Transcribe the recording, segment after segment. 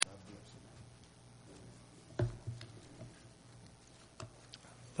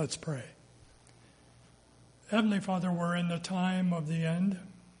Let's pray. Heavenly Father, we're in the time of the end.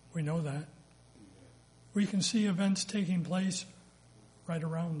 We know that. We can see events taking place right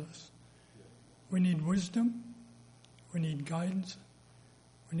around us. We need wisdom. We need guidance.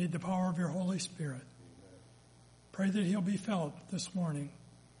 We need the power of your Holy Spirit. Pray that he'll be felt this morning,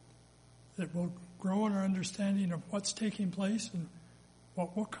 that we'll grow in our understanding of what's taking place and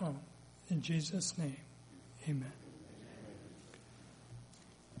what will come. In Jesus' name, amen.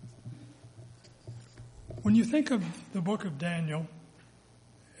 When you think of the book of Daniel,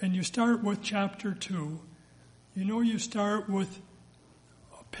 and you start with chapter 2, you know you start with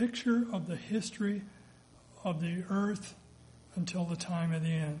a picture of the history of the earth until the time of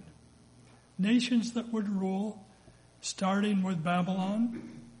the end. Nations that would rule, starting with Babylon,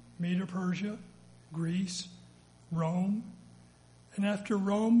 Medo-Persia, Greece, Rome, and after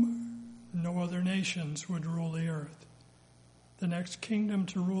Rome, no other nations would rule the earth. The next kingdom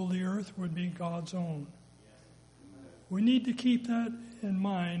to rule the earth would be God's own. We need to keep that in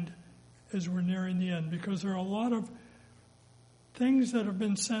mind as we're nearing the end, because there are a lot of things that have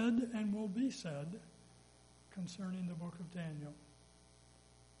been said and will be said concerning the book of Daniel.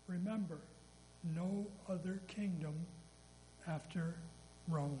 Remember, no other kingdom after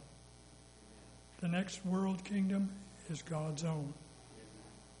Rome. The next world kingdom is God's own.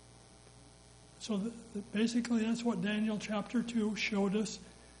 So basically that's what Daniel chapter 2 showed us.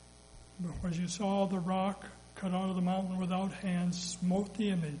 As you saw the rock cut out of the mountain without hands, smote the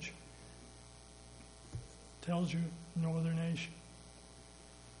image. Tells you no other nation.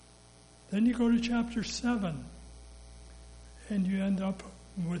 Then you go to chapter 7, and you end up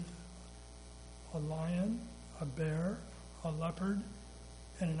with a lion, a bear, a leopard,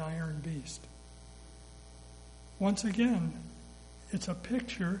 and an iron beast. Once again, it's a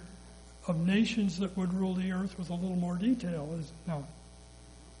picture of nations that would rule the earth with a little more detail, is it not?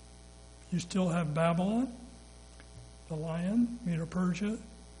 You still have Babylon, the lion, Medo-Persia,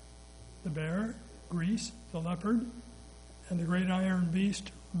 the bear, Greece, the leopard, and the great iron beast,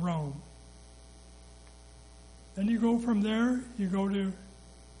 Rome. Then you go from there, you go to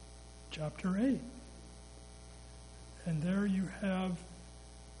chapter 8. And there you have,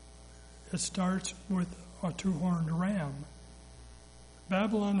 it starts with a two-horned ram.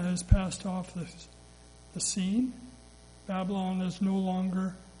 Babylon has passed off the scene. Babylon is no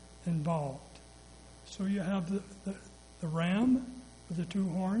longer involved. So you have the ram with the two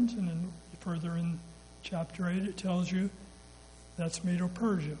horns, and then further in chapter 8 it tells you that's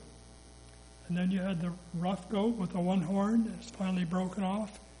Medo-Persia. And then you had the rough goat with the one horn that's finally broken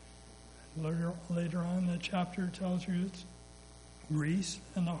off. Later on in the chapter it tells you it's Greece,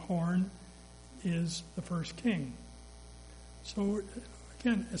 and the horn is the first king. So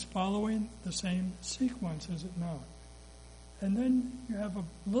again, it's following the same sequence, is it not? And then you have a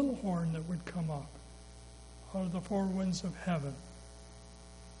little horn that would come up out of the four winds of heaven.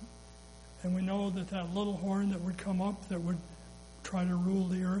 And we know that that little horn that would come up, that would try to rule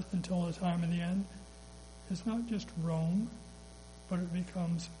the earth until the time of the end, is not just Rome, but it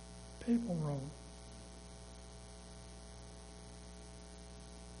becomes papal Rome.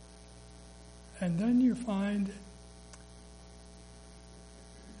 And then you find,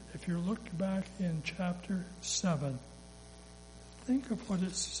 if you look back in chapter 7, think of what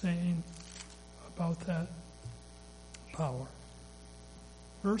it's saying about that power.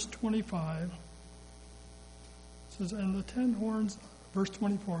 Verse 25 says, and the 10 horns, verse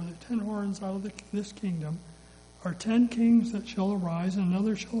 24, the 10 horns out of this kingdom are 10 kings that shall arise, and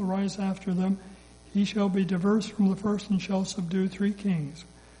another shall arise after them. He shall be diverse from the first and shall subdue 3 kings.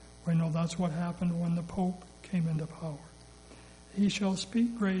 We know that's what happened when the Pope came into power. He shall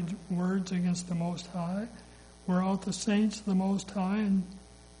speak great words against the Most High, wear out the saints of the Most High,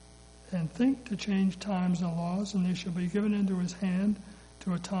 and think to change times and laws, and they shall be given into his hand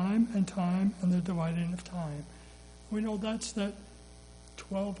to a time, and the dividing of time. We know that's that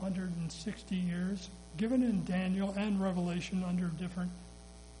 1,260 years given in Daniel and Revelation under different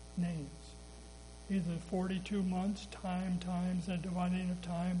names. Either 42 months, times, the dividing of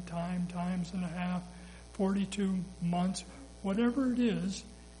time, times and a half, 42 months, whatever it is,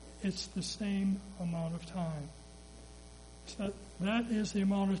 it's the same amount of time. So that is the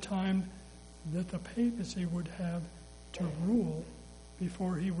amount of time that the papacy would have to rule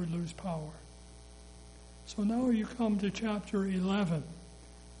before he would lose power. So now you come to chapter 11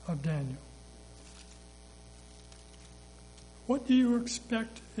 of Daniel. What do you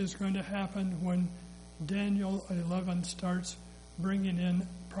expect is going to happen when Daniel 11 starts bringing in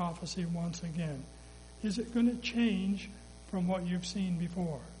prophecy once again? Is it going to change from what you've seen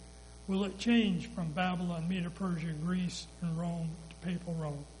before? Will it change from Babylon, Medo-Persia, Greece, and Rome to papal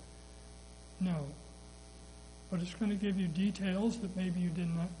Rome. No. But it's going to give you details that maybe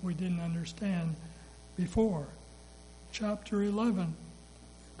we didn't understand before. Chapter 11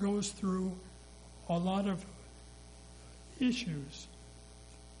 goes through a lot of issues,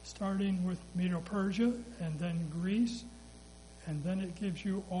 starting with Medo-Persia and then Greece, and then it gives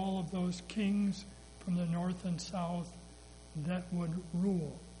you all of those kings from the north and south that would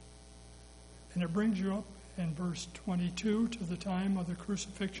rule. And it brings you up in verse 22 to the time of the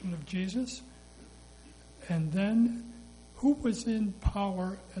crucifixion of Jesus. And then, who was in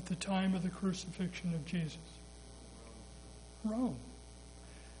power at the time of the crucifixion of Jesus? Rome.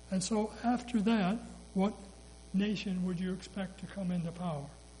 And so after that, what nation would you expect to come into power?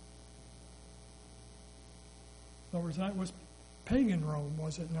 In other words, that was pagan Rome,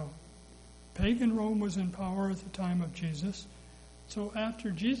 was it not? Pagan Rome was in power at the time of Jesus. So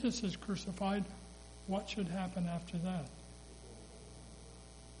after Jesus is crucified, what should happen after that?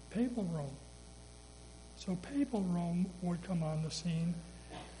 Papal Rome. So papal Rome would come on the scene.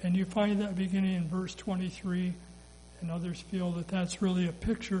 And you find that beginning in verse 23, and others feel that that's really a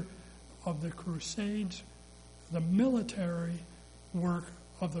picture of the Crusades, the military work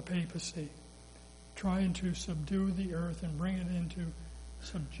of the papacy, trying to subdue the earth and bring it into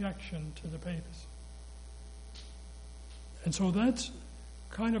subjection to the papacy. And so that's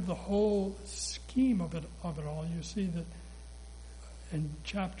kind of the whole scheme of it all. You see that in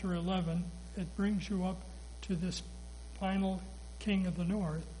chapter 11, it brings you up to this final king of the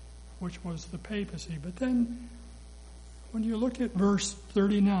north, which was the papacy. But then, when you look at verse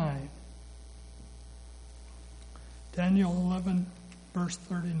 39, Daniel 11, verse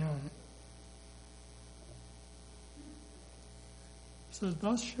 39, it says,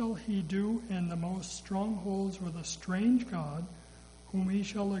 "Thus shall he do in the most strongholds with a strange God, whom he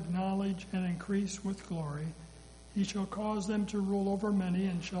shall acknowledge and increase with glory. He shall cause them to rule over many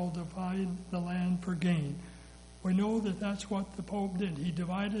and shall divide the land for gain." We know that that's what the Pope did. He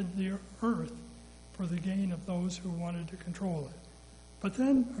divided the earth for the gain of those who wanted to control it. But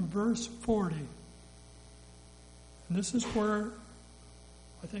then in verse 40, and this is where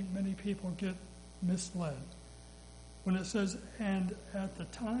I think many people get misled. When it says, "And at the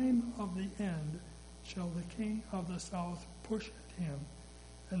time of the end shall the king of the south push at him,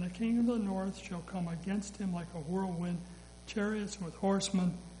 and the king of the north shall come against him like a whirlwind, chariots with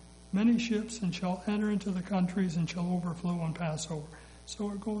horsemen, many ships, and shall enter into the countries and shall overflow and pass over."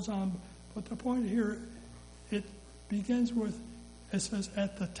 So it goes on. But the point here, it begins with, it says,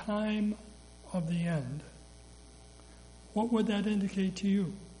 "at the time of the end." What would that indicate to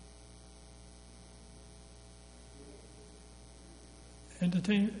you?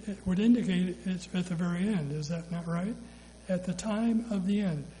 It would indicate it's at the very end. Is that not right? At the time of the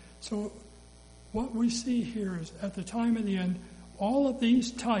end. So what we see here is at the time of the end, all of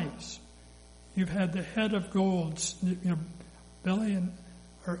these types. You've had the head of gold, belly and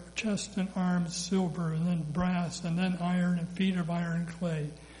or chest and arms silver, and then brass, and then iron, and feet of iron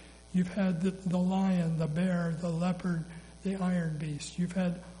clay. You've had the lion, the bear, the leopard, the iron beast. You've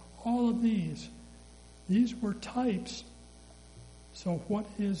had all of these. These were types. So what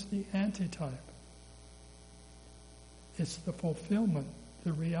is the antitype? It's the fulfillment,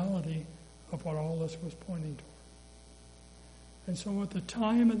 the reality of what all this was pointing to. And so at the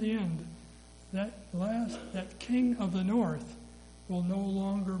time of the end, that king of the north will no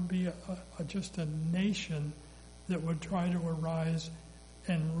longer be just a nation that would try to arise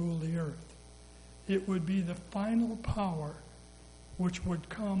and rule the earth. It would be the final power which would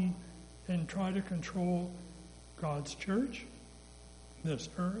come and try to control God's church, this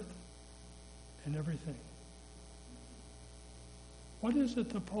earth, and everything. What is it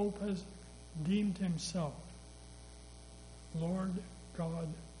the Pope has deemed himself? Lord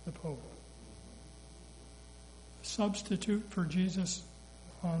God the Pope. Substitute for Jesus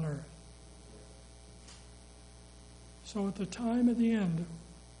on earth. So at the time of the end,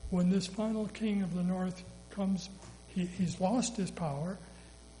 when this final king of the north comes, he's lost his power,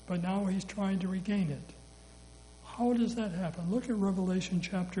 but now he's trying to regain it. How does that happen? Look at Revelation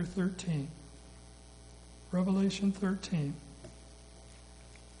chapter 13. Revelation 13.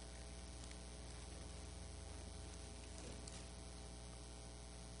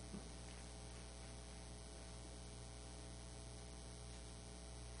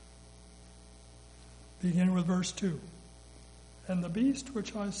 Begin with verse 2. "And the beast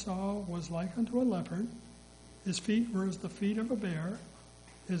which I saw was like unto a leopard. His feet were as the feet of a bear.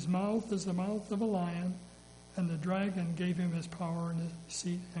 His mouth as the mouth of a lion. And the dragon gave him his power and his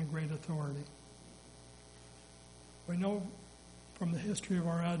seat and great authority." We know from the history of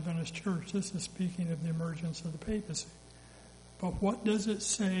our Adventist church, this is speaking of the emergence of the papacy. But what does it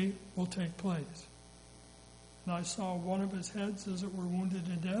say will take place? And I saw one of his heads, as it were, wounded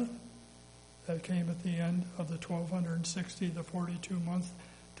in death. That came at the end of the 1260, the 42-month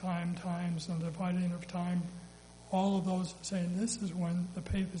times, and the dividing of time. All of those saying this is when the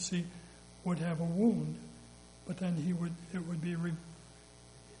papacy would have a wound, but then it would be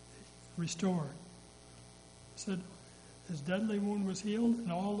restored. He said his deadly wound was healed,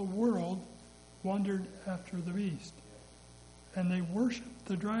 and all the world wondered after the beast. And they worshipped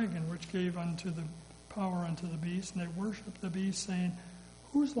the dragon, which gave unto the power unto the beast, and they worshipped the beast, saying,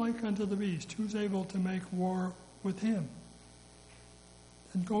 who's like unto the beast? Who's able to make war with him?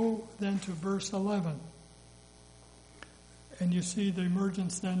 And go then to verse 11. And you see the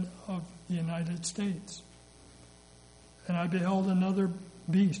emergence then of the United States. And I beheld another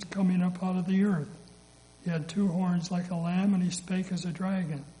beast coming up out of the earth. He had 2 horns like a lamb, and he spake as a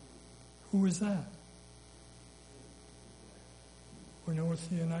dragon. Who is that? We know it's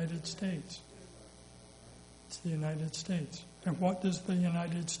the United States. It's the United States. And what does the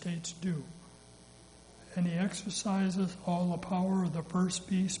United States do? And he exercises all the power of the first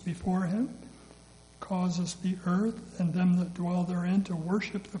beast before him, causes the earth and them that dwell therein to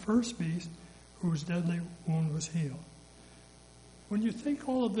worship the first beast, whose deadly wound was healed. When you think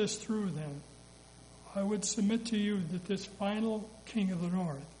all of this through, then, I would submit to you that this final king of the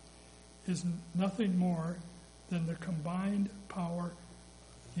north is nothing more than the combined power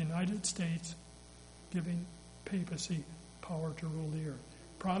of the United States giving papacy power to rule the earth.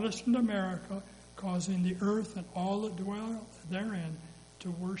 Protestant America causing the earth and all that dwell therein to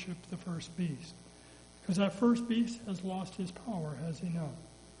worship the first beast. Because that first beast has lost his power, has he not?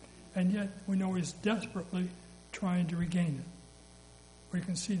 And yet we know he's desperately trying to regain it. We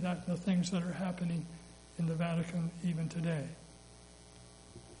can see that in the things that are happening in the Vatican even today.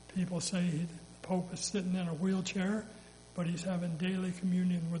 People say the Pope is sitting in a wheelchair, but he's having daily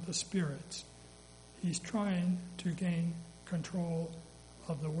communion with the spirits. He's trying to gain control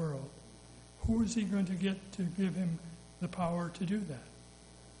of the world. Who is he going to get to give him the power to do that?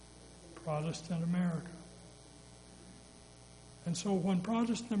 Protestant America. And so when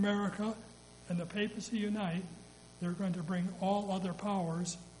Protestant America and the papacy unite, they're going to bring all other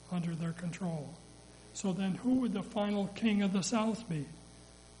powers under their control. So then who would the final king of the South be?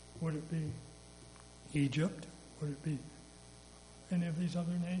 Would it be Egypt? Would it be any of these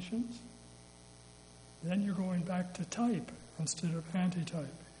other nations? Then you're going back to type instead of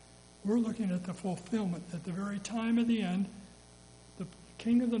antitype. We're looking at the fulfillment at the very time of the end. The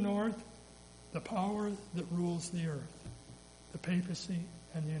king of the north, the power that rules the earth, the papacy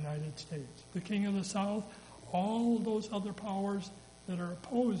and the United States. The king of the south, all those other powers that are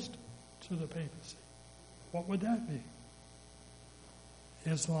opposed to the papacy. What would that be?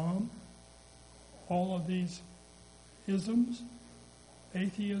 Islam, all of these isms,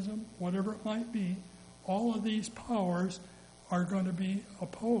 atheism, whatever it might be, all of these powers are going to be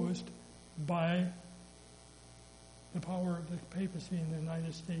opposed by the power of the papacy and the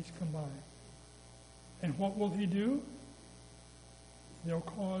United States combined. And what will he do? They'll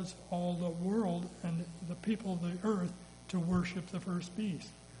cause all the world and the people of the earth to worship the first beast.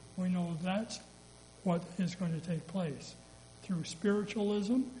 We know that's what is going to take place. Through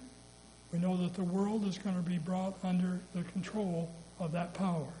spiritualism, we know that the world is going to be brought under the control of that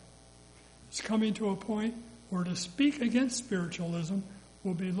power. It's coming to a point where to speak against spiritualism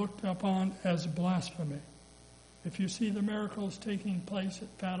will be looked upon as blasphemy. If you see the miracles taking place at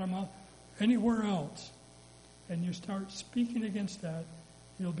Fatima, anywhere else, and you start speaking against that,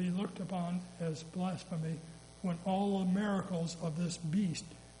 you'll be looked upon as blasphemy when all the miracles of this beast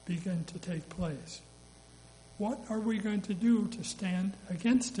begin to take place. What are we going to do to stand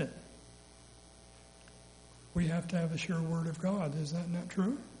against it? We have to have a sure word of God. Is that not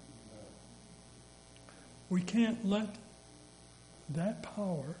true? We can't let that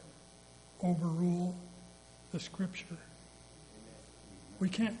power overrule the Scripture. We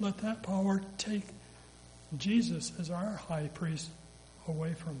can't let that power take Jesus as our high priest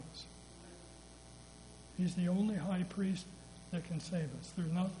away from us. He's the only high priest that can save us.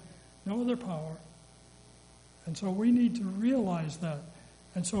 There's no other power. And so we need to realize that.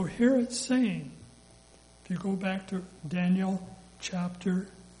 And so here it's saying, if you go back to Daniel chapter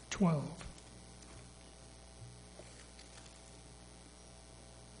 12.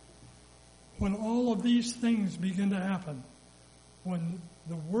 When all of these things begin to happen, when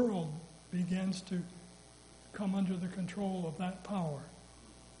the world begins to come under the control of that power,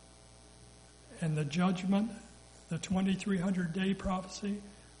 and the judgment, the 2300-day prophecy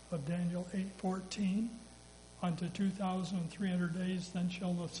of Daniel 8:14, unto 2,300 days, then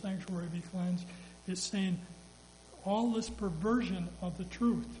shall the sanctuary be cleansed. It's saying all this perversion of the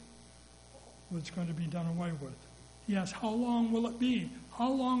truth was going to be done away with. Yes, how long will it be?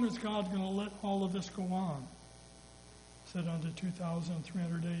 How long is God going to let all of this go on? It said unto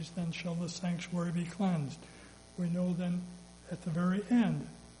 2,300 days, then shall the sanctuary be cleansed. We know then at the very end,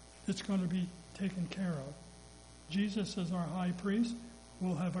 it's going to be taken care of. Jesus, as our high priest,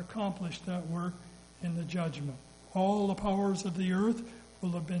 will have accomplished that work in the judgment. All the powers of the earth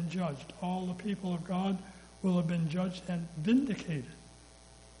will have been judged. All the people of God will have been judged and vindicated.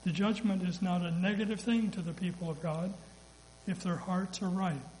 The judgment is not a negative thing to the people of God if their hearts are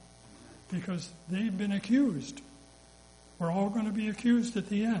right, because they've been accused. We're all going to be accused at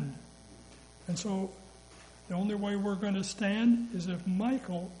the end. And so the only way we're going to stand is if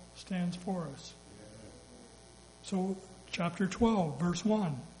Michael stands for us. So chapter 12, verse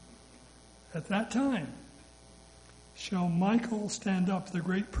 1. At that time shall Michael stand up, the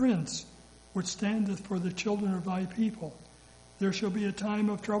great prince, which standeth for the children of thy people. There shall be a time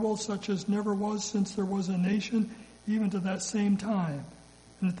of trouble such as never was since there was a nation, even to that same time.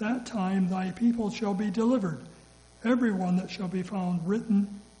 And at that time thy people shall be delivered, every one that shall be found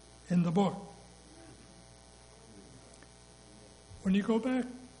written in the book. When you go back,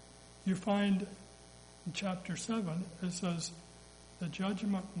 you find in chapter 7, it says, the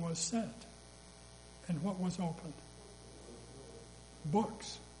judgment was set. And what was opened?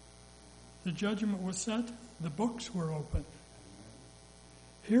 Books. The judgment was set, the books were opened.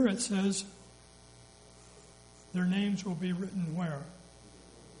 Here it says, their names will be written where?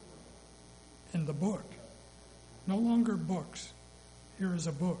 In the book. No longer books. Here is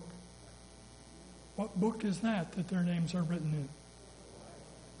a book. What book is that their names are written in?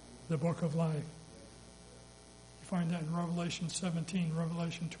 The book of life. You find that in Revelation 17,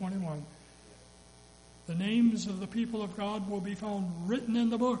 Revelation 21. The names of the people of God will be found written in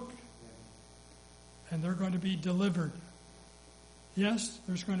the book. And they're going to be delivered. Yes,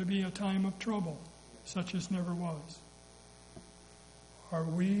 there's going to be a time of trouble, such as never was. Are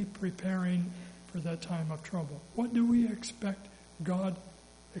we preparing for that time of trouble? What do we expect God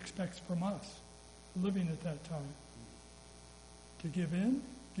expects from us living at that time? To give in?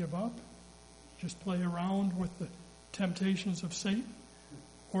 Give up? Just play around with the temptations of Satan?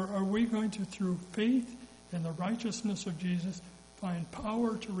 Or are we going to, through faith in the righteousness of Jesus, find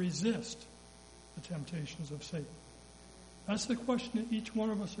power to resist the temptations of Satan? That's the question that each one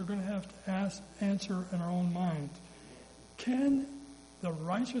of us are going to have to answer in our own minds. Can the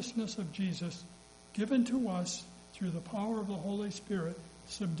righteousness of Jesus given to us through the power of the Holy Spirit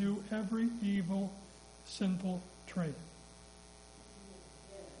subdue every evil, sinful trait?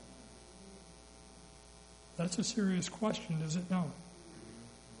 That's a serious question, is it not?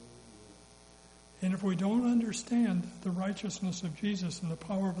 And if we don't understand the righteousness of Jesus and the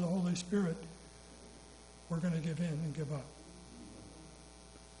power of the Holy Spirit, we're going to give in and give up.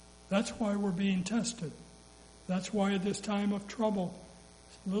 That's why we're being tested. That's why this time of trouble,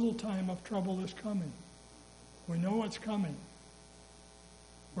 little time of trouble is coming. We know it's coming.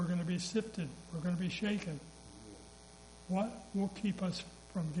 We're going to be sifted. We're going to be shaken. What will keep us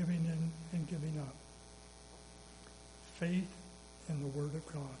from giving in and giving up? Faith in the Word of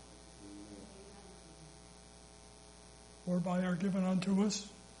God. Whereby are given unto us,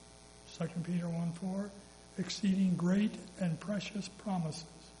 2 Peter 1:4, exceeding great and precious promises,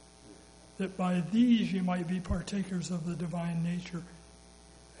 that by these you might be partakers of the divine nature.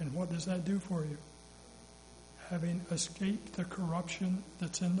 And what does that do for you? Having escaped the corruption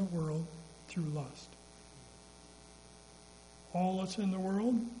that's in the world through lust. All that's in the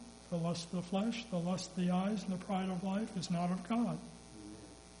world, the lust of the flesh, the lust of the eyes, and the pride of life, is not of God.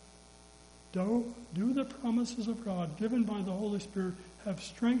 Do the promises of God given by the Holy Spirit have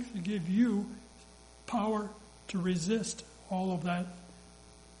strength to give you power to resist all of that,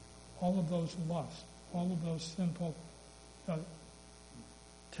 all of those lusts, all of those sinful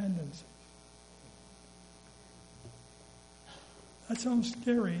tendencies? That sounds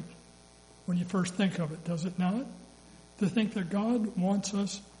scary when you first think of it, does it not? To think that God wants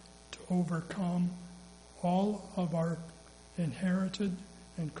us to overcome all of our inherited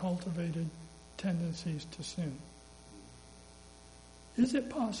and cultivated tendencies to sin. Is it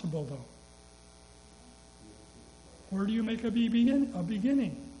possible, though? Where do you make a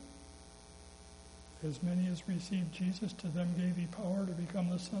beginning? As many as received Jesus, to them gave he power to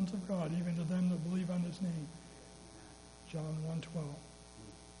become the sons of God, even to them that believe on his name. John 1:12.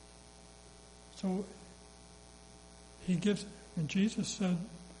 So he gives, and Jesus said,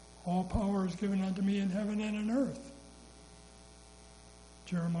 all power is given unto me in heaven and on earth.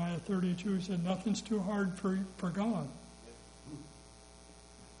 Jeremiah 32 said, nothing's too hard for God.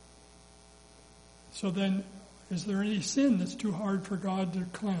 So then, Is there any sin that's too hard for God to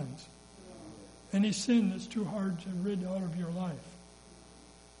cleanse? Any sin that's too hard to rid out of your life?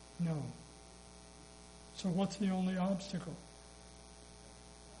 No. So what's the only obstacle?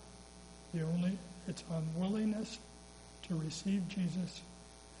 It's unwillingness to receive Jesus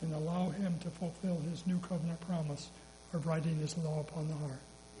and allow him to fulfill his new covenant promise of writing his law upon the heart.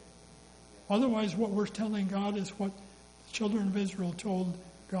 Otherwise, what we're telling God is what the children of Israel told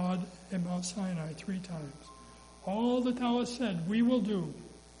God at Mount Sinai 3 times. All that thou hast said, we will do,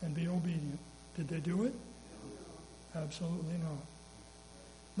 and be obedient. Did they do it? Absolutely not.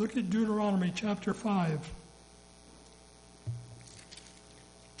 Look at Deuteronomy chapter 5.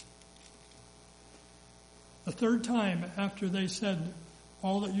 The third time after they said,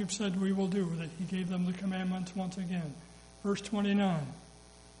 all that you've said we will do, that he gave them the commandments once again. Verse 29.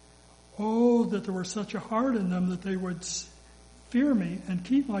 Oh, that there were such a heart in them that they would fear me and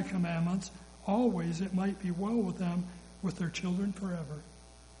keep my commandments. Always it might be well with them, with their children forever.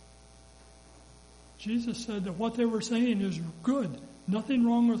 Jesus said that what they were saying is good. Nothing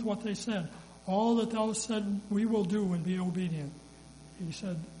wrong with what they said. All that thou said we will do and be obedient. He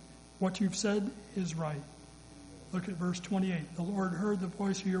said, what you've said is right. Look at verse 28. The Lord heard the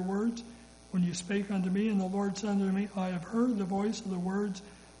voice of your words when you spake unto me, and the Lord said unto me, I have heard the voice of the words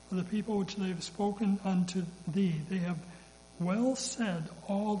of the people which they have spoken unto thee. They have well said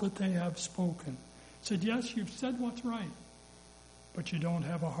all that they have spoken. Said, yes, you've said what's right, but you don't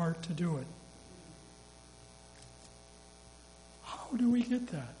have a heart to do it. How do we get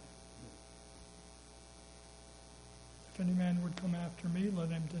that? If any man would come after me, let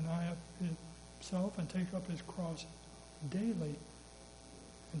him deny himself and take up his cross daily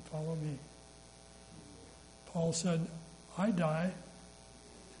and follow me. Paul said, I die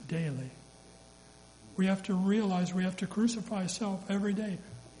daily. We have to realize we have to crucify self every day.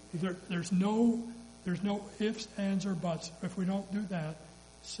 There's no ifs, ands, or buts. If we don't do that,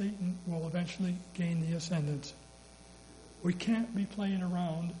 Satan will eventually gain the ascendance. We can't be playing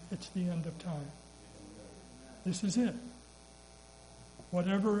around. It's the end of time. This is it.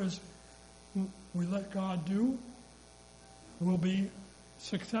 Whatever we let God do will be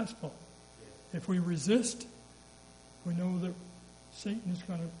successful. If we resist, we know that Satan is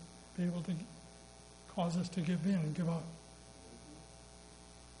going to be able to cause us to give in and give up.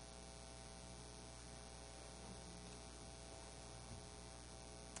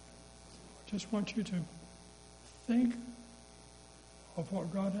 I just want you to think of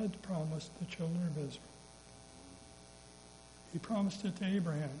what God had promised the children of Israel. He promised it to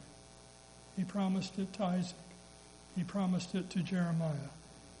Abraham. He promised it to Isaac. He promised it to Jeremiah.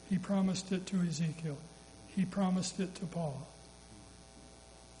 He promised it to Ezekiel. He promised it to Paul.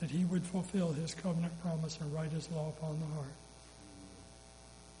 That he would fulfill his covenant promise and write his law upon the heart.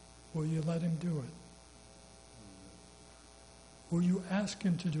 Will you let him do it? Will you ask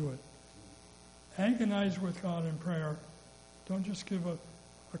him to do it? Agonize with God in prayer. Don't just give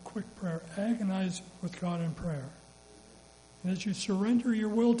a quick prayer. Agonize with God in prayer. And as you surrender your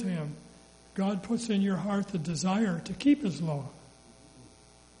will to him, God puts in your heart the desire to keep his law.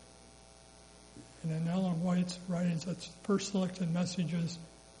 And in Ellen White's writings, that's First Selected Messages,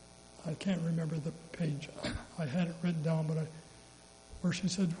 I can't remember the page. I had it written down, where she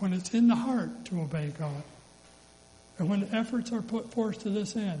said, when it's in the heart to obey God, and when efforts are put forth to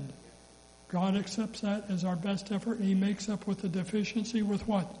this end, God accepts that as our best effort, and he makes up with the deficiency with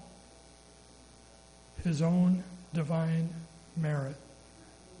what? His own divine merit.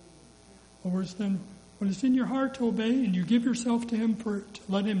 In other words, then, when it's in your heart to obey and you give yourself to him to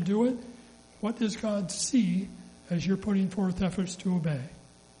let him do it, what does God see as you're putting forth efforts to obey?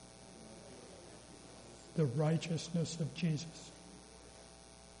 The righteousness of Jesus.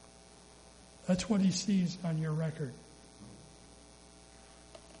 That's what he sees on your record.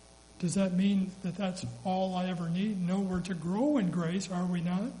 Does that mean that that's all I ever need? No, we're to grow in grace, are we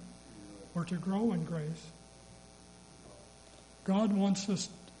not? We're to grow in grace. God wants us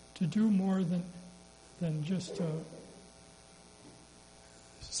to do more than just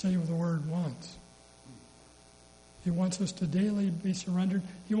say the word once. He wants us to daily be surrendered.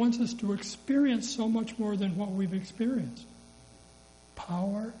 He wants us to experience so much more than what we've experienced.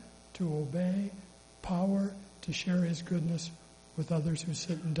 Power to obey, power to share his goodness with others who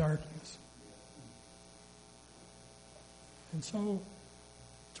sit in darkness. And so,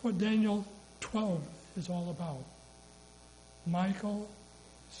 it's what Daniel 12 is all about. Michael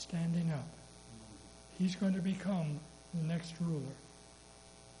standing up. He's going to become the next ruler.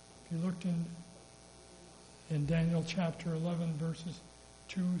 If you looked in Daniel chapter 11, verses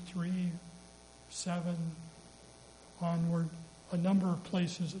 2, 3, 7, onward, a number of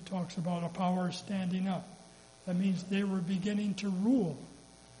places it talks about a power standing up. That means they were beginning to rule.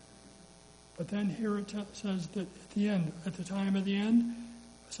 But then here it says that at the time of the end,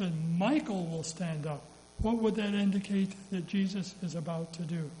 it said Michael will stand up. What would that indicate that Jesus is about to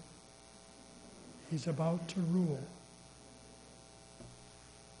do? He's about to rule.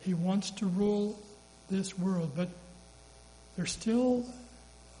 He wants to rule this world, but there's still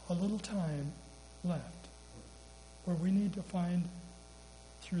a little time left where we need to find,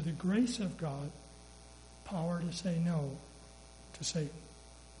 through the grace of God, power to say no to Satan.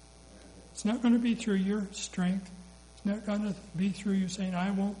 It's not going to be through your strength. It's not going to be through you saying,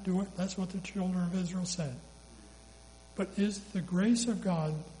 I won't do it. That's what the children of Israel said. But is the grace of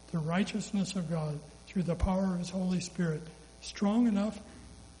God, the righteousness of God, through the power of His Holy Spirit, strong enough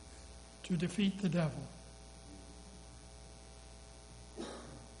to defeat the devil?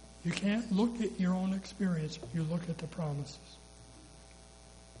 You can't look at your own experience. You look at the promises.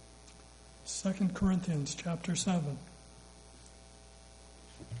 2 Corinthians chapter 7.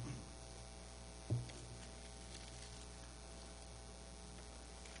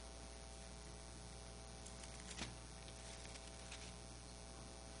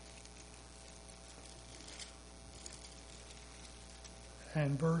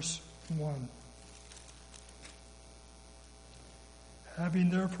 And verse 1.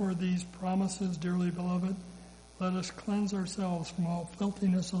 Having therefore these promises, dearly beloved, let us cleanse ourselves from all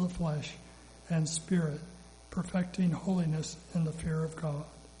filthiness of the flesh and spirit, perfecting holiness in the fear of God.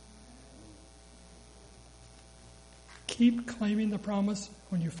 Keep claiming the promise.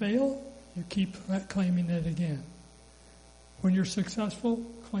 When you fail, you keep claiming it again. When you're successful,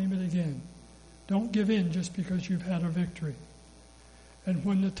 claim it again. Don't give in just because you've had a victory. And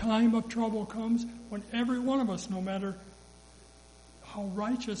when the time of trouble comes, when every one of us, no matter how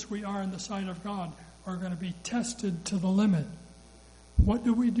righteous we are in the sight of God, are going to be tested to the limit, what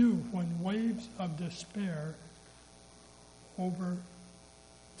do we do when waves of despair overthrow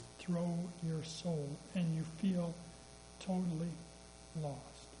your soul and you feel totally lost?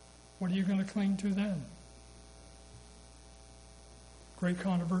 What are you going to cling to then? Great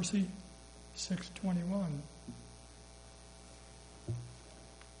Controversy 6:21.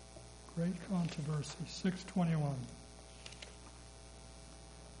 Great Controversy 6:21.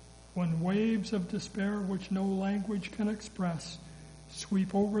 When waves of despair which no language can express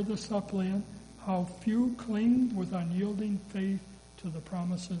sweep over the suppliant, how few cling with unyielding faith to the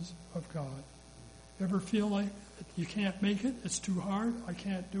promises of God. Ever feel like you can't make it? It's too hard. I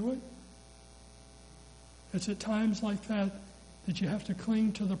can't do it. It's at times like that that you have to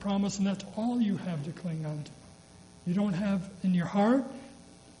cling to the promise, and that's all you have to cling on to. You don't have in your heart,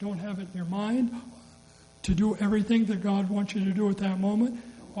 don't have it in your mind to do everything that God wants you to do at that moment.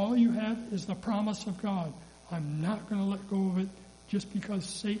 All you have is the promise of God. I'm not going to let go of it just because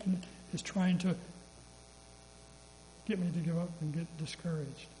Satan is trying to get me to give up and get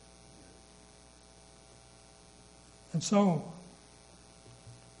discouraged. And so,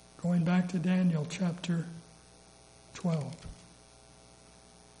 going back to Daniel chapter 12.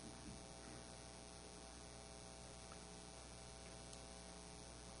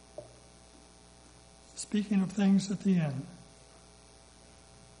 Speaking of things at the end.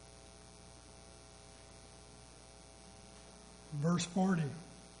 Verse 40.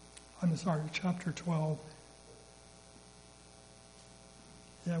 Chapter 12.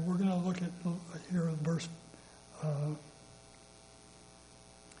 Yeah, we're going to look at here at verse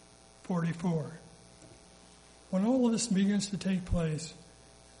 44. When all of this begins to take place,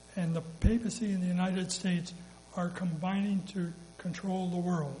 and the papacy in the United States are combining to control the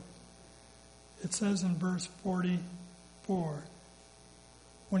world, it says in verse 44,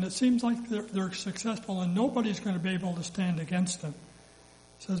 when it seems like they're successful and nobody's going to be able to stand against them,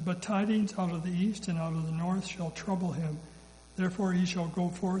 it says, but tidings out of the east and out of the north shall trouble him. Therefore he shall go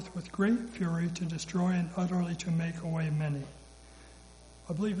forth with great fury to destroy and utterly to make away many.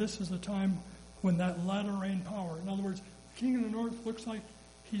 I believe this is the time when that latter rain power, in other words, the king of the north looks like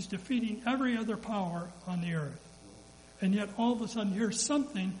he's defeating every other power on the earth. And yet all of a sudden here's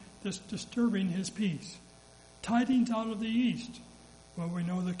something that's disturbing his peace. Tidings out of the east. Well, we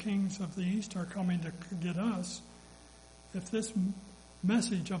know the kings of the east are coming to get us. If this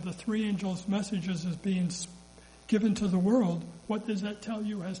message of the three angels' messages is being given to the world, what does that tell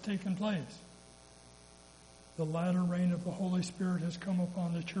you has taken place? The latter rain of the Holy Spirit has come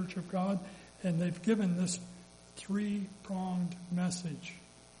upon the Church of God, and they've given this three-pronged message.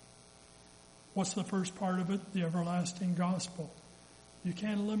 What's the first part of it? The everlasting gospel. You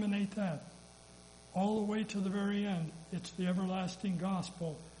can't eliminate that. All the way to the very end, it's the everlasting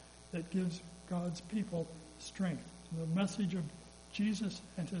gospel that gives God's people strength. The message of Jesus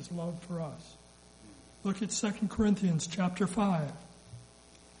and his love for us. Look at 2 Corinthians chapter 5.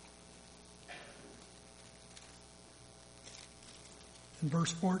 In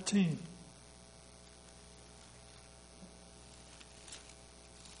verse 14.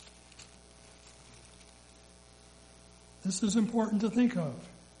 This is important to think of.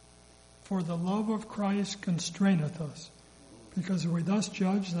 For the love of Christ constraineth us, because we thus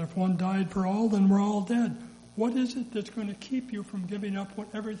judge that if one died for all, then we're all dead. What is it that's going to keep you from giving up when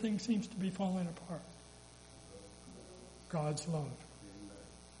everything seems to be falling apart? God's love.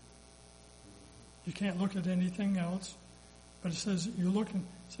 You can't look at anything else, but it says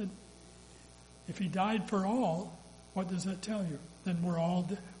if he died for all, what does that tell you? Then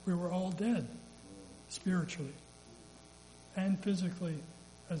we were all dead, spiritually and physically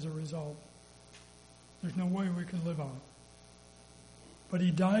as a result. There's no way we could live on. But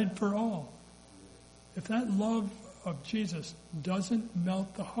he died for all. If that love of Jesus doesn't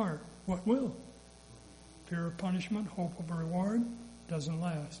melt the heart, what will? Fear of punishment, hope of a reward, doesn't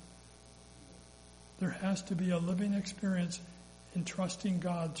last. There has to be a living experience in trusting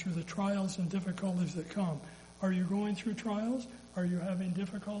God through the trials and difficulties that come. Are you going through trials? Are you having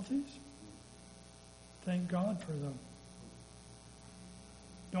difficulties? Thank God for them.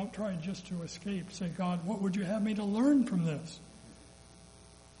 Don't try just to escape. Say, God, what would you have me to learn from this?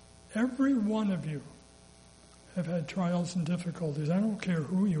 Every one of you have had trials and difficulties. I don't care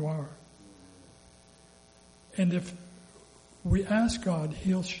who you are. And if we ask God,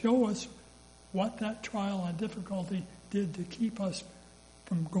 He'll show us what that trial and difficulty did to keep us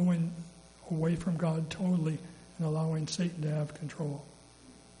from going away from God totally and allowing Satan to have control.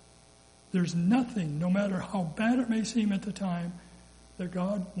 There's nothing, no matter how bad it may seem at the time, that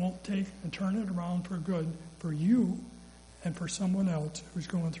God won't take and turn it around for good for you and for someone else who's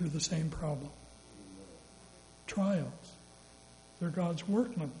going through the same problem. Trials. They're God's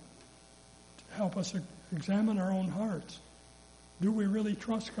workmen to help us examine our own hearts. Do we really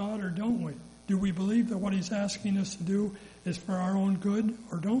trust God or don't we? Do we believe that what He's asking us to do is for our own good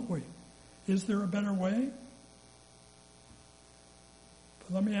or don't we? Is there a better way?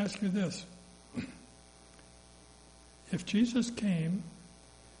 But let me ask you this. If Jesus came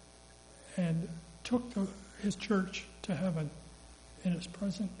and took His church to heaven in its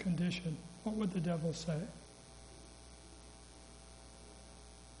present condition, what would the devil say?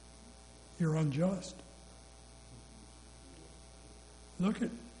 You're unjust. Look at,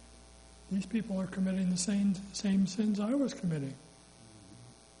 these people are committing the same sins I was committing.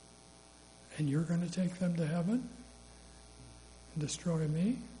 And you're going to take them to heaven and destroy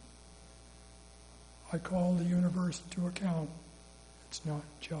me? I call the universe to account. It's not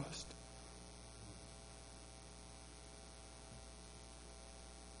just.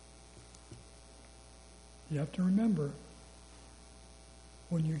 You have to remember,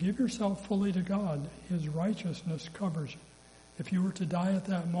 when you give yourself fully to God, His righteousness covers you. If you were to die at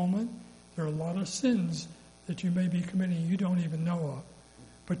that moment, there are a lot of sins that you may be committing you don't even know of.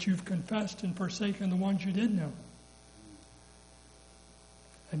 But you've confessed and forsaken the ones you did know.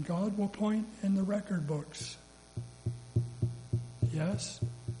 And God will point in the record books. Yes,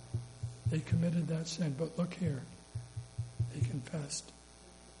 they committed that sin, but look here. They confessed,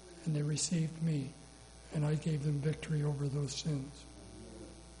 and they received me, and I gave them victory over those sins.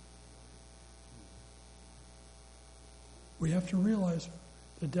 We have to realize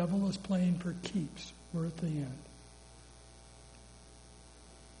the devil is playing for keeps. We're at the end.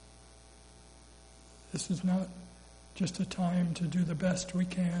 This is not just a time to do the best we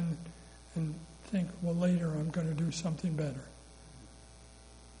can and think, well, later I'm going to do something better.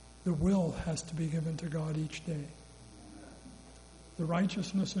 The will has to be given to God each day. The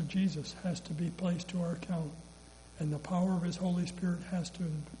righteousness of Jesus has to be placed to our account. And the power of His Holy Spirit has to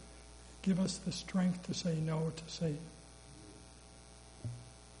give us the strength to say no to Satan.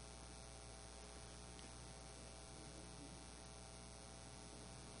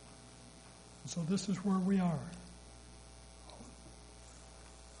 So this is where we are.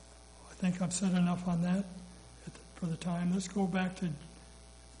 I think I've said enough on that for the time. Let's go back to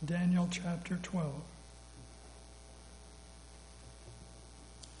Daniel chapter 12.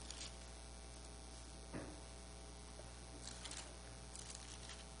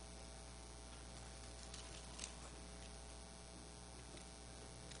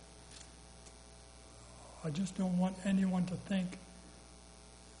 I just don't want anyone to think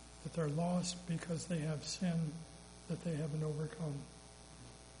that they're lost because they have sin that they haven't overcome.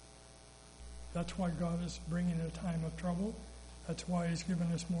 That's why God is bringing a time of trouble. That's why He's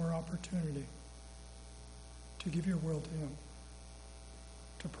given us more opportunity to give your will to Him,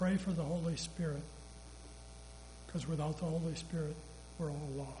 to pray for the Holy Spirit, because without the Holy Spirit, we're all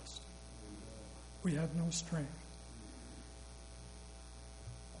lost. we have no strength.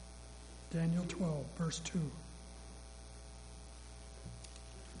 Daniel 12, verse 2.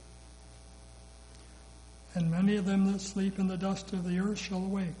 And many of them that sleep in the dust of the earth shall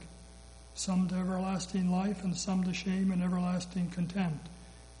awake, some to everlasting life, and some to shame and everlasting contempt.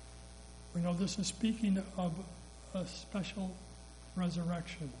 We know this is speaking of a special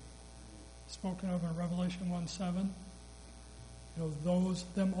resurrection, spoken of in Revelation 1:7.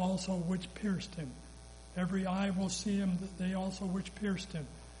 Them also which pierced him. Every eye will see him, they also which pierced him.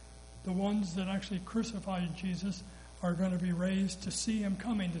 The ones that actually crucified Jesus are going to be raised to see him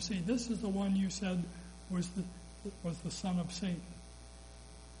coming, to see, this is the one you said was the son of Satan.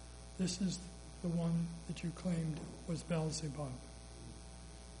 This is the one that you claimed was Beelzebub.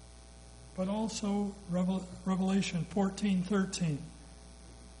 But also Revelation 14:13.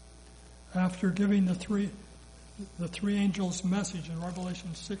 After giving the three angels' message in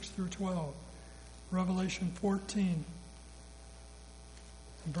Revelation 6 through 12, Revelation 14,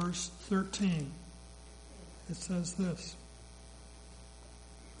 verse 13, it says this.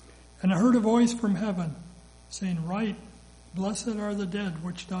 And I heard a voice from heaven saying, Write, blessed are the dead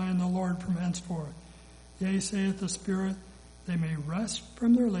which die in the Lord from henceforth. Yea, saith the Spirit, they may rest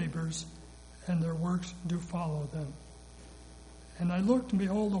from their labors, and their works do follow them. And I looked, and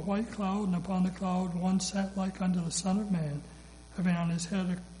behold, a white cloud, and upon the cloud one sat like unto the Son of Man, having on his head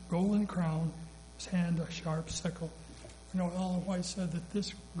a golden crown, his hand a sharp sickle. Ellen White said that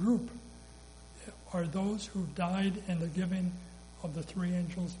this group are those who died in the giving of the three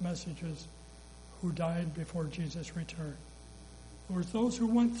angels' messages, who died before Jesus returned. There was those who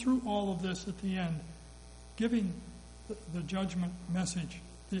went through all of this at the end, giving the judgment message,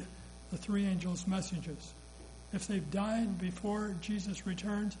 the three angels' messages. If they've died before Jesus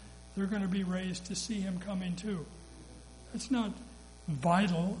returns, they're going to be raised to see him coming too. It's not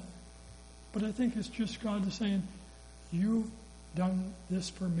vital, but I think it's just God saying, you've done this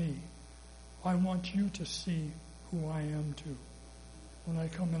for me. I want you to see who I am too when I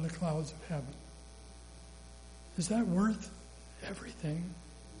come in the clouds of heaven. Is that worth everything?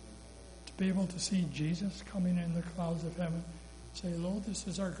 To be able to see Jesus coming in the clouds of heaven, say, lo, this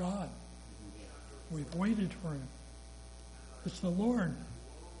is our God. We've waited for him. It's the Lord.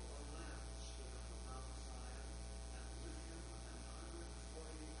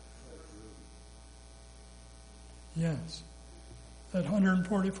 Yes. That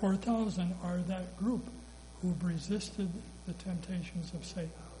 144,000 are that group who've resisted the temptations of Satan.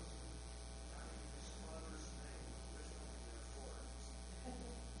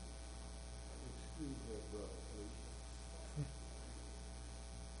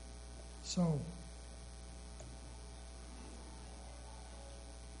 So,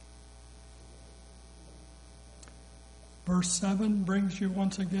 verse 7 brings you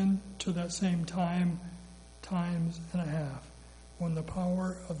once again to that same times and a half, when the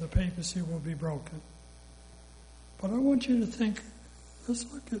power of the papacy will be broken. But I want you to think, let's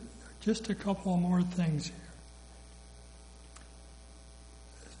look at just a couple more things here.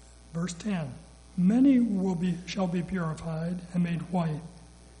 Verse 10, many shall be purified and made white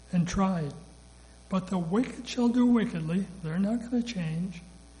and tried, but the wicked shall do wickedly, they're not going to change,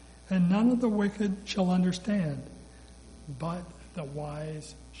 and none of the wicked shall understand, but the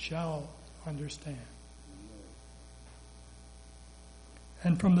wise shall understand.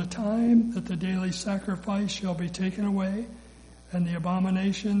 And from the time that the daily sacrifice shall be taken away, and the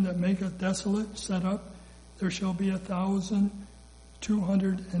abomination that maketh desolate set up, there shall be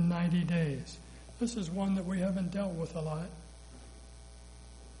 1,290 days. This is one that we haven't dealt with a lot.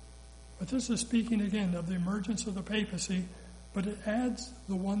 But this is speaking again of the emergence of the papacy, but it adds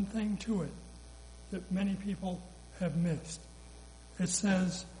the one thing to it that many people have missed. It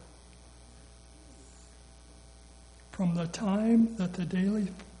says, from the time that the daily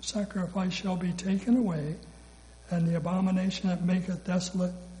sacrifice shall be taken away, and the abomination that maketh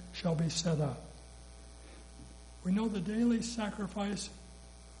desolate shall be set up. We know the daily sacrifice,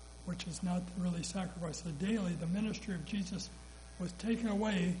 which is not really sacrifice, the ministry of Jesus was taken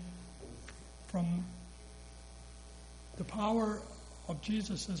away from the power of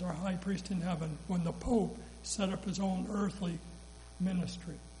Jesus as our high priest in heaven when the Pope set up his own earthly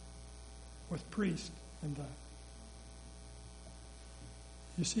ministry with priests and that.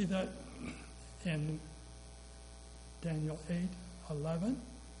 You see that in Daniel 8:11.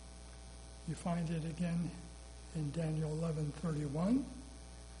 You find it again in Daniel 11:31,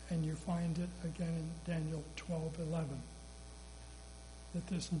 and you find it again in Daniel 12:11. That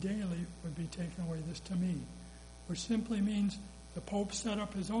this daily would be taken away, this to me, which simply means the Pope set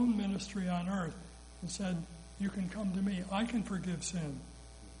up his own ministry on earth and said, you can come to me, I can forgive sin.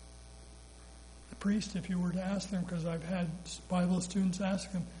 priest, if you were to ask them, because I've had Bible students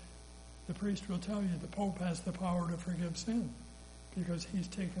ask them, the priest will tell you the Pope has the power to forgive sin because he's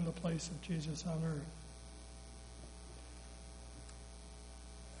taken the place of Jesus on earth.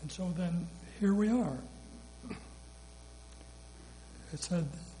 And so then here we are. It said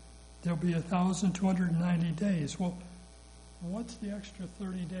there'll be 1,290 days. Well, what's the extra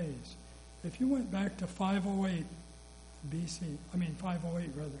 30 days? If you went back to 508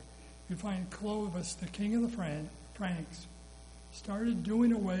 rather, you find Clovis, the king of the Franks, started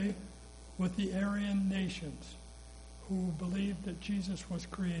doing away with the Aryan nations who believed that Jesus was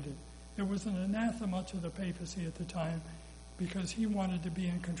created. It was an anathema to the papacy at the time because he wanted to be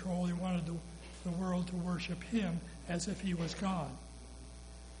in control. He wanted the world to worship him as if he was God.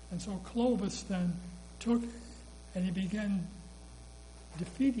 And so Clovis then took and he began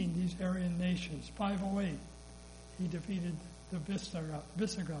defeating these Aryan nations. 508, he defeated the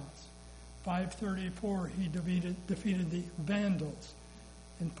Visigoths. 534, he defeated the Vandals.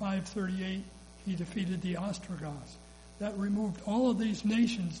 In 538, he defeated the Ostrogoths. That removed all of these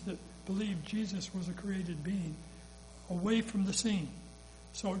nations that believed Jesus was a created being away from the scene.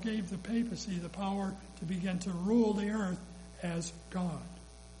 So it gave the papacy the power to begin to rule the earth as God.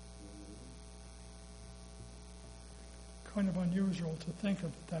 Kind of unusual to think of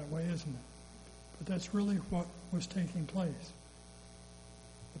it that way, isn't it? But that's really what was taking place.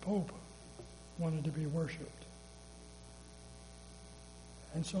 The Pope wanted to be worshipped.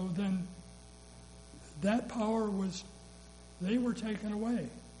 And so then that power they were taken away.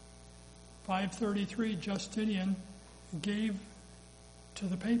 533, Justinian gave to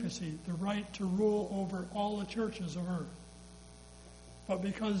the papacy the right to rule over all the churches of earth. But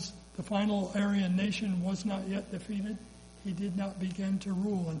because the final Aryan nation was not yet defeated, he did not begin to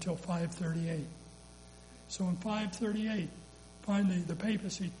rule until 538. So in 538, finally the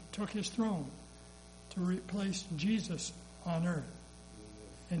papacy took his throne to replace Jesus on earth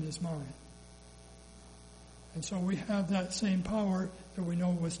in his mind. And so we have that same power that we know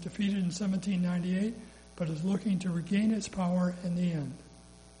was defeated in 1798, but is looking to regain its power in the end.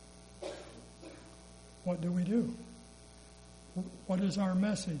 What do we do? What is our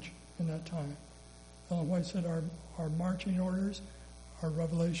message in that time? Ellen White said our marching orders are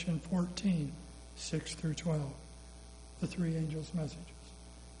Revelation 14, 6 through 12, the three angels' messages.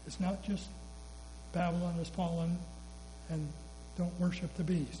 It's not just Babylon has fallen and don't worship the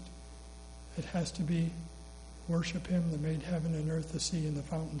beast. It has to be worship him that made heaven and earth, the sea, and the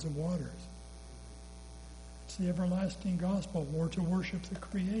fountains of waters. It's the everlasting gospel. We're to worship the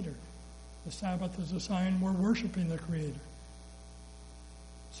Creator. The Sabbath is a sign we're worshiping the Creator.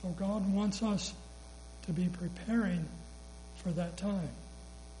 So God wants us to be preparing for that time.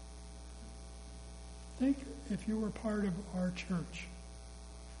 Think if you were part of our church,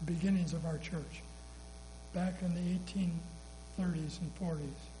 the beginnings of our church, back in the 1830s and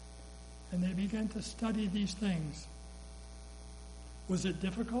 40s, and they began to study these things. Was it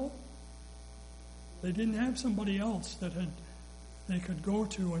difficult? They didn't have somebody else that they could go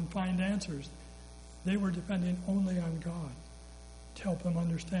to and find answers. They were depending only on God to help them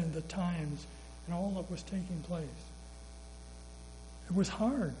understand the times and all that was taking place. It was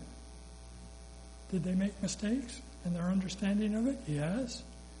hard. Did they make mistakes in their understanding of it? Yes.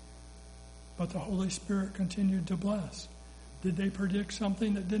 But the Holy Spirit continued to bless. Did they predict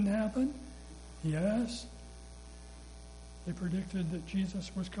something that didn't happen? Yes. They predicted that Jesus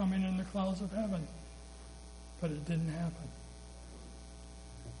was coming in the clouds of heaven, but it didn't happen.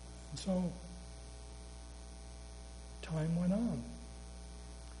 And so, time went on.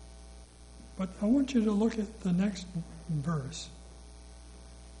 But I want you to look at the next verse.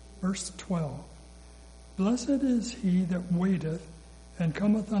 Verse 12. Blessed is he that waiteth and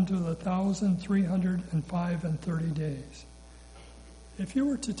cometh unto the 1,330 days. If you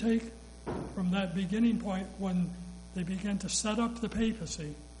were to take from that beginning point when they began to set up the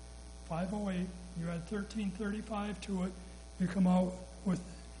papacy, 508, you add 1335 to it, you come out with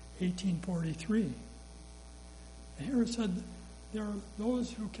 1843. And here it said, there are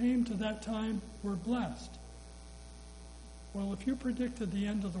those who came to that time were blessed. Well, if you predicted the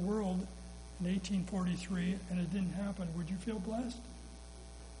end of the world in 1843 and it didn't happen, would you feel blessed?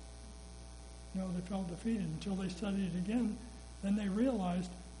 No, they felt defeated until they studied it again. Then they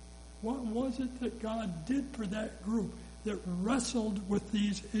realized, what was it that God did for that group that wrestled with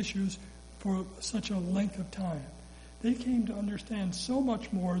these issues for such a length of time? They came to understand so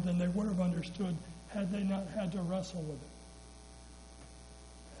much more than they would have understood had they not had to wrestle with it.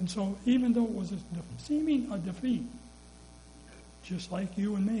 And so even though it was seeming a defeat, just like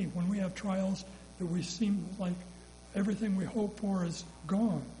you and me, when we have trials that we seem like everything we hope for is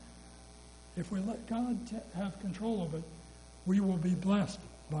gone, If we let God have control of it, we will be blessed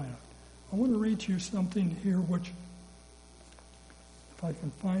by it. I want to read to you something here, which, if I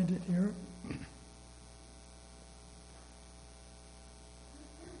can find it here.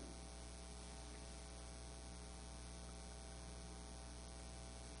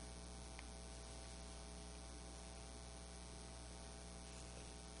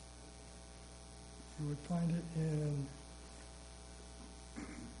 You would find it in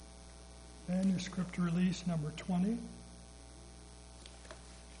manuscript release number 20.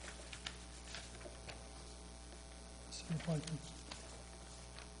 See if I can.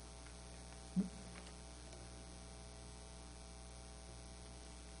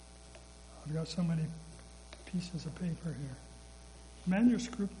 I've got so many pieces of paper here.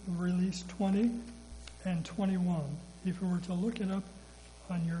 Manuscript release 20 and 21. If you were to look it up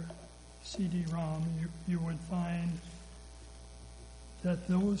on your CD-ROM, you would find that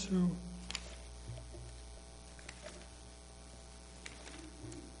those who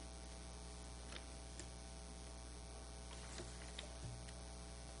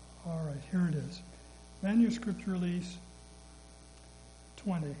all right, here it is. Manuscript release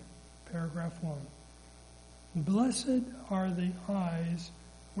 20, paragraph 1. Blessed are the eyes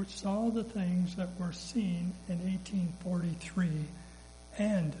which saw the things that were seen in 1843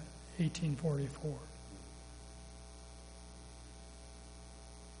 and 1844.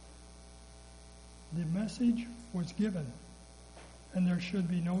 The message was given, and there should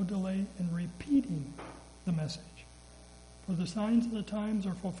be no delay in repeating the message. For the signs of the times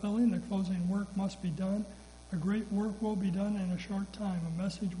are fulfilling, the closing work must be done. A great work will be done in a short time. A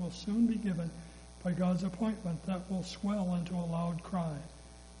message will soon be given by God's appointment that will swell into a loud cry.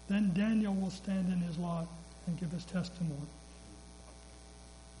 Then Daniel will stand in his lot and give his testimony.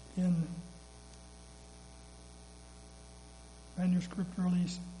 In manuscript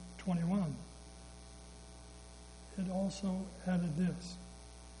release 21, it also added this: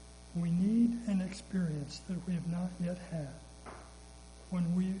 we need an experience that we have not yet had,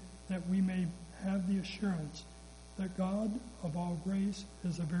 that we may have the assurance that God of all grace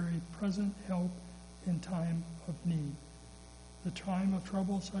is a very present help in time of need. The time of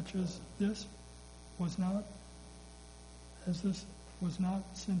trouble such as this was not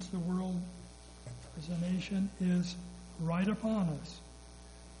since the world as a nation is right upon us.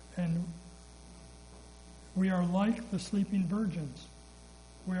 And we are like the sleeping virgins.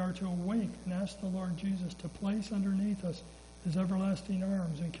 We are to awake and ask the Lord Jesus to place underneath us his everlasting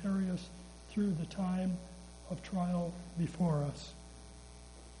arms and carry us through the time of trial before us.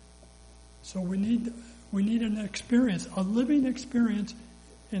 So we need an experience, a living experience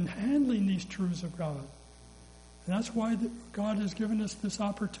in handling these truths of God. And that's why God has given us this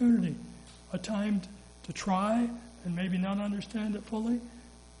opportunity, a time to try and maybe not understand it fully,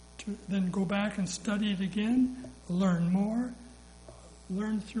 to then go back and study it again, learn more,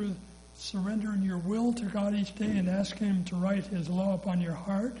 learn through surrendering your will to God each day and asking him to write his law upon your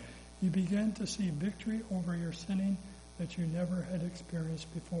heart. You begin to see victory over your sinning that you never had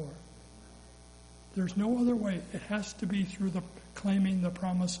experienced before. There's no other way. It has to be through claiming the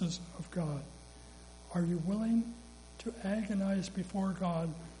promises of God. Are you willing to agonize before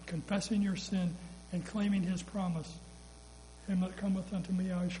God, confessing your sin and claiming his promise? Him that cometh unto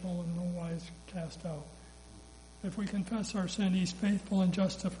me I shall in no wise cast out. If we confess our sin, he's faithful and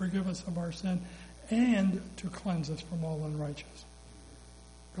just to forgive us of our sin and to cleanse us from all unrighteousness.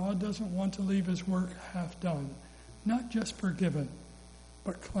 God doesn't want to leave his work half done, not just forgiven,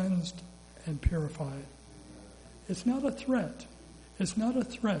 but cleansed and purified. It's not a threat. It's not a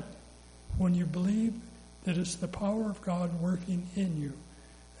threat when you believe that it's the power of God working in you,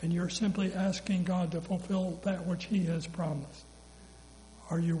 and you're simply asking God to fulfill that which he has promised.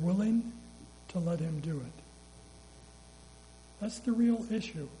 Are you willing to let him do it? That's the real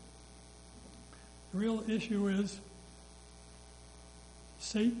issue. The real issue is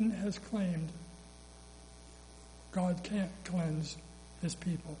Satan has claimed God can't cleanse his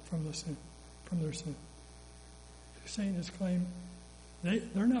people from their sin. Satan has claimed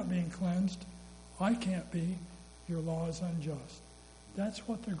they're not being cleansed. I can't be. Your law is unjust. That's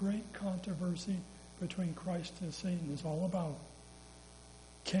what the great controversy between Christ and Satan is all about.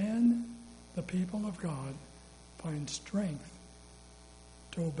 Can the people of God find strength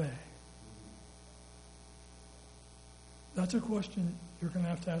to obey? That's a question you're going to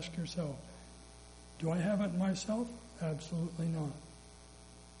have to ask yourself. Do I have it myself? Absolutely not.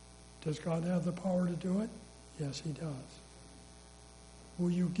 Does God have the power to do it? Yes, he does.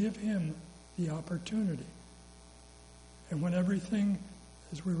 Will you give him the opportunity? And when everything,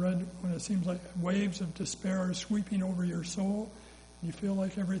 as we read, when it seems like waves of despair are sweeping over your soul, You feel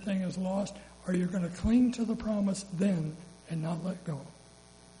like everything is lost? Are you going to cling to the promise then and not let go?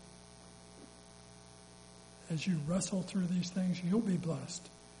 As you wrestle through these things, you'll be blessed,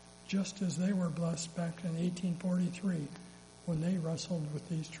 just as they were blessed back in 1843 when they wrestled with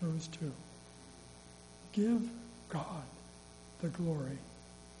these truths too. Give God the glory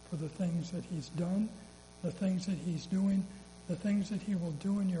for the things that he's done, the things that he's doing, the things that he will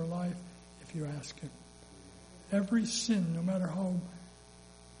do in your life if you ask him. Every sin, no matter how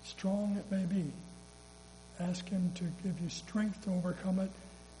strong it may be, ask him to give you strength to overcome it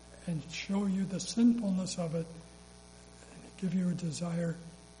and show you the sinfulness of it and give you a desire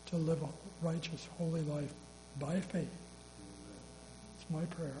to live a righteous, holy life by faith. It's my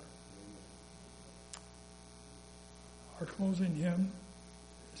prayer. Our closing hymn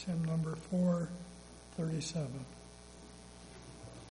is hymn number 437.